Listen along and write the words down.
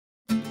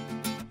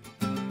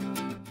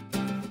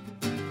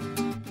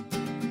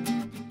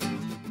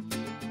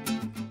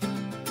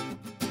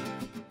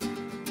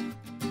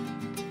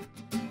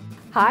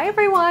Hi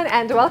everyone,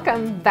 and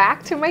welcome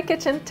back to my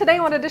kitchen. Today I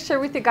wanted to share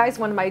with you guys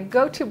one of my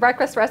go-to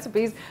breakfast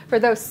recipes for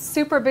those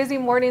super busy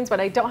mornings when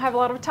I don't have a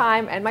lot of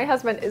time and my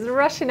husband is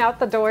rushing out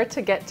the door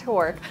to get to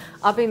work.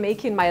 I'll be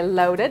making my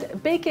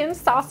loaded bacon,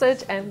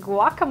 sausage, and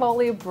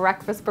guacamole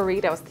breakfast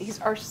burritos.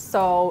 These are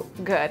so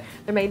good.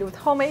 They're made with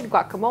homemade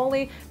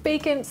guacamole,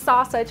 bacon,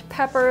 sausage,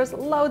 peppers,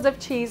 loads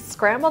of cheese,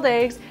 scrambled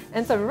eggs,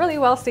 and some really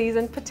well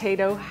seasoned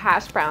potato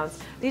hash browns.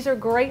 These are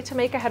great to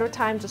make ahead of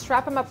time. Just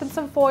wrap them up in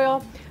some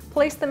foil,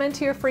 place them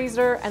into your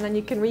freezer, and then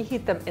you can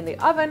reheat them in the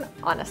oven,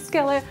 on a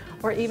skillet,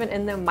 or even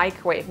in the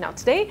microwave. Now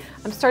today,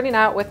 I'm starting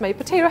out with my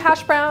potato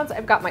hash browns.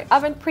 I've got my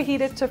oven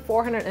preheated to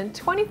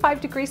 425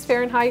 degrees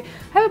Fahrenheit.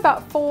 I have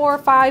about 4 or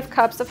 5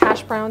 cups of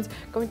hash browns.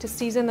 Going to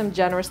season them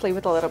generously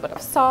with a little bit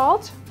of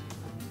salt,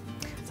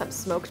 some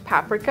smoked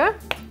paprika,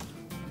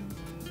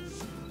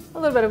 a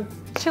little bit of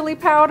chili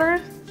powder,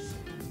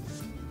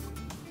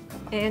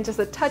 and just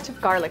a touch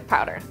of garlic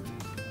powder.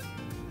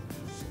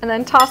 And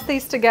then toss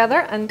these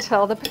together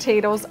until the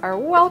potatoes are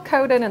well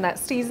coated in that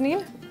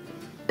seasoning.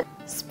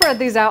 Spread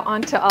these out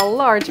onto a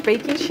large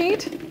baking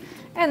sheet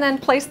and then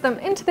place them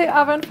into the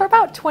oven for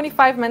about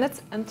 25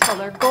 minutes until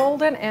they're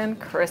golden and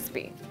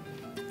crispy.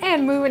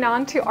 And moving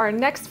on to our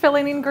next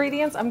filling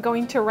ingredients, I'm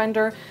going to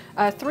render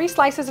 3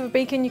 slices of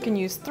bacon. You can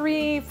use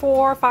 3,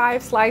 4,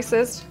 5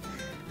 slices.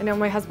 I know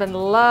my husband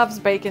loves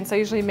bacon, so I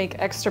usually make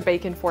extra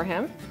bacon for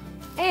him.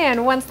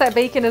 And once that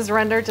bacon is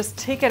rendered, just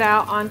take it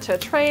out onto a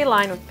tray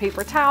lined with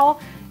paper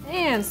towel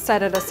and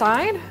set it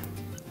aside.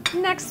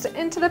 Next,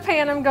 into the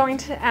pan, I'm going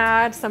to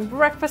add some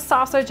breakfast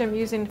sausage. I'm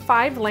using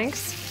 5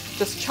 links.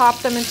 Just chop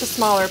them into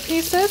smaller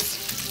pieces.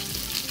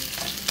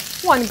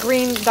 1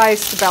 green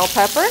diced bell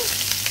pepper,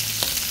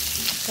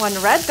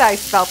 1 red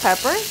diced bell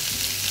pepper,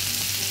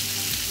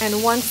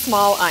 and 1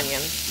 small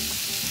onion.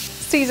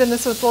 Season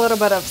this with a little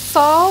bit of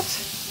salt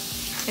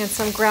and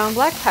some ground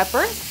black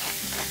pepper.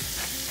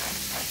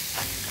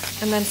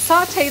 And then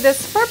saute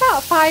this for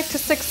about 5 to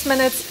 6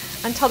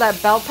 minutes until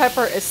that bell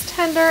pepper is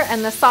tender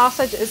and the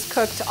sausage is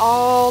cooked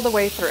all the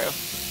way through.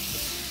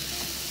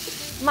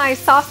 My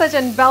sausage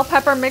and bell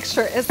pepper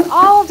mixture is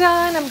all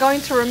done. I'm going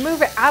to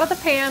remove it out of the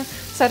pan,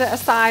 set it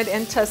aside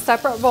into a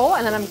separate bowl,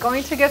 and then I'm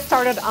going to get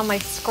started on my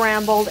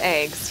scrambled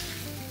eggs.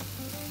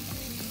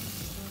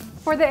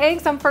 For the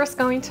eggs, I'm first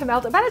going to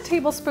melt about 1.5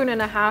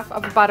 tablespoons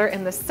of butter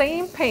in the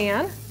same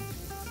pan.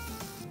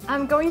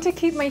 I'm going to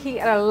keep my heat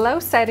at a low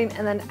setting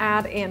and then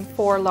add in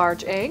 4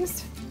 large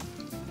eggs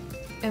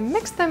and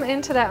mix them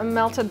into that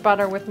melted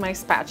butter with my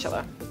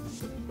spatula.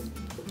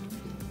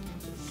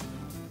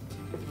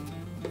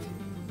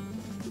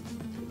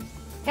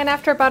 And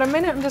after about a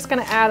minute, I'm just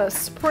going to add a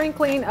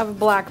sprinkling of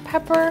black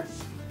pepper,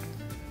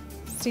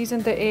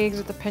 season the eggs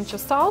with a pinch of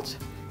salt,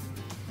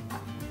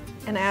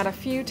 and add a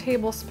few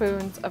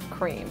tablespoons of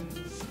cream.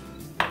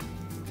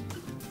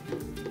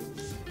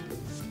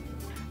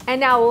 And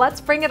now let's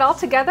bring it all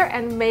together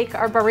and make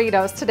our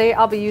burritos. Today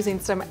I'll be using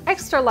some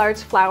extra large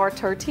flour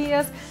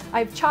tortillas.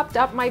 I've chopped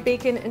up my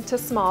bacon into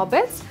small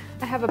bits.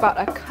 I have about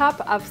 1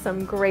 cup of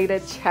some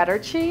grated cheddar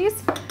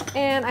cheese,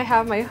 and I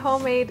have my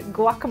homemade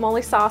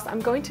guacamole sauce.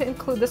 I'm going to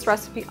include this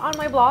recipe on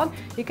my blog.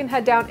 You can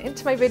head down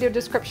into my video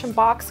description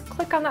box,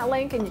 click on that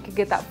link, and you can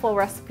get that full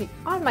recipe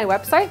on my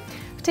website.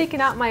 I've taken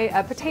out my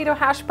potato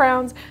hash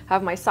browns,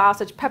 have my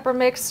sausage pepper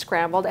mix,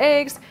 scrambled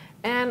eggs,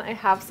 and I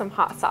have some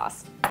hot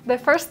sauce. The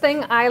first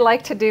thing I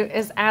like to do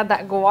is add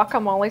that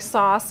guacamole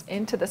sauce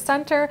into the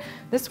center.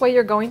 This way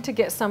you're going to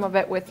get some of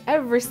it with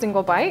every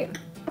single bite.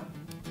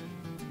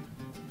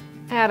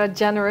 Add a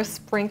generous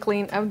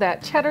sprinkling of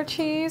that cheddar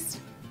cheese.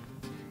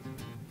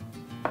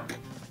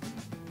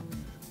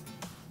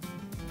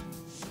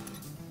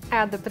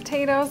 Add the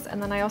potatoes,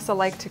 and then I also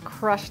like to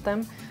crush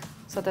them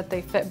so that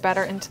they fit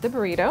better into the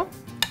burrito.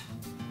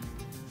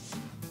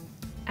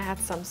 Add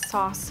some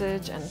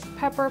sausage and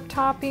pepper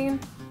topping,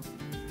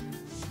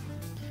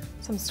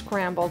 some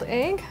scrambled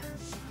egg,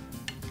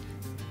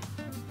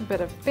 a bit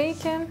of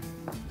bacon,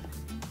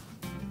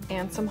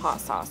 and some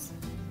hot sauce.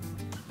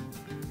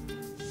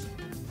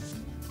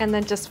 And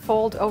then just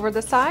fold over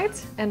the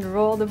sides and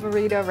roll the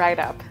burrito right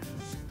up.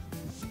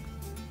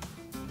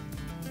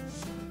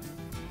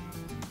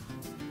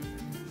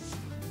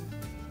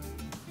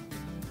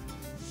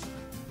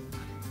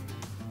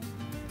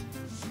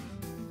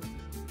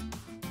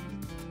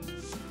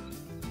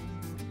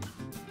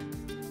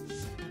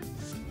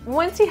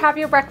 Once you have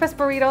your breakfast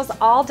burritos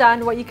all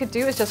done, what you could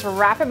do is just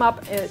wrap them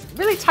up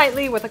really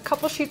tightly with a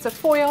couple sheets of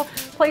foil,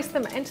 place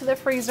them into the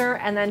freezer,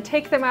 and then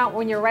take them out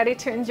when you're ready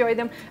to enjoy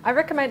them. I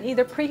recommend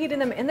either preheating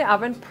them in the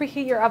oven,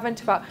 preheat your oven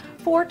to about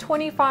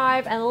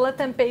 425 and let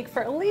them bake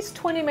for at least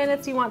 20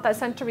 minutes. You want that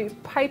center to be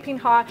piping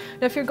hot.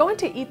 Now if you're going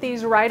to eat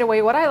these right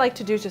away, what I like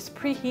to do is just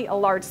preheat a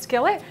large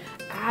skillet,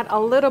 add a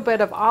little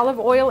bit of olive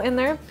oil in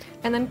there,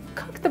 and then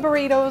cook the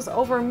burritos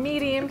over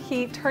medium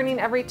heat, turning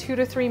every 2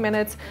 to 3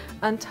 minutes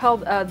until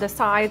the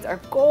sides are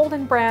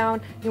golden brown.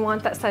 You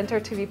want that center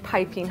to be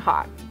piping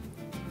hot.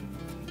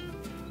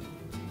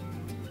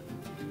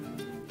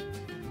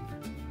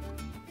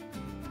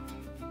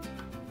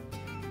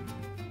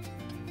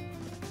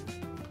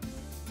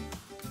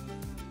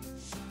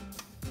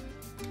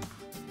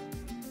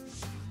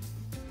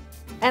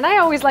 And I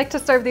always like to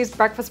serve these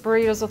breakfast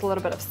burritos with a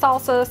little bit of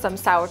salsa, some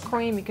sour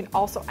cream. You can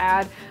also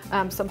add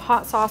some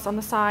hot sauce on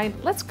the side.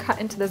 Let's cut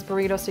into this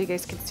burrito so you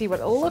guys can see what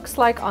it looks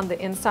like on the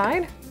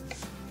inside.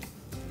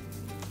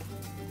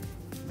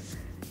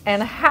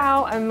 And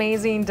how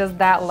amazing does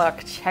that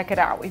look? Check it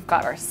out. We've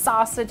got our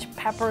sausage,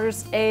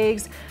 peppers,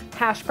 eggs,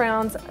 hash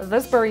browns.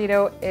 This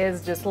burrito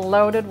is just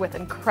loaded with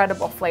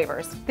incredible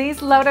flavors.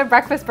 These loaded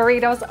breakfast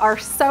burritos are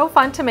so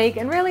fun to make,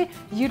 and really,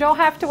 you don't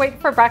have to wait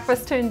for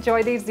breakfast to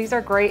enjoy these. These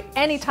are great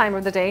any time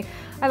of the day.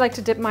 I like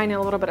to dip mine in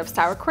a little bit of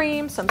sour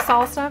cream, some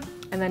salsa,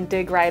 and then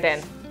dig right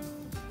in.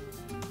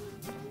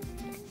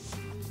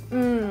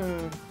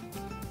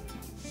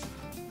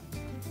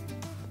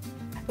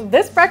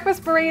 This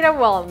breakfast burrito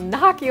will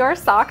knock your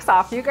socks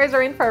off. You guys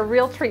are in for a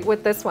real treat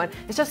with this one.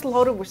 It's just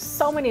loaded with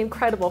so many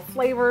incredible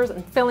flavors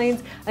and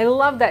fillings. I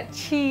love that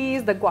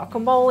cheese, the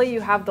guacamole, you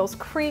have those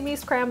creamy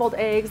scrambled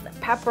eggs, the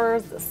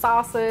peppers, the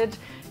sausage.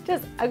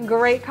 Just a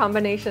great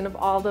combination of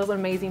all those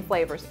amazing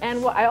flavors.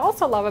 And what I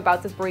also love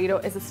about this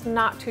burrito is it's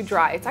not too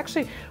dry. It's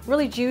actually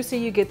really juicy.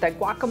 You get that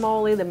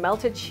guacamole, the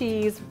melted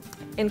cheese.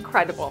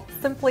 Incredible,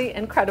 simply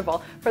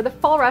incredible. For the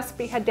full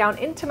recipe, head down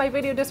into my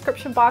video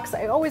description box.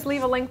 I always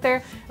leave a link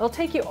there. It'll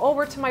take you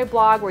over to my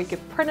blog where you can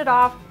print it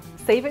off,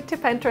 save it to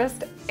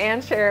Pinterest,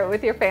 and share it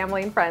with your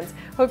family and friends.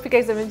 Hope you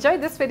guys have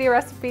enjoyed this video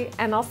recipe,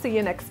 and I'll see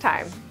you next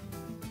time.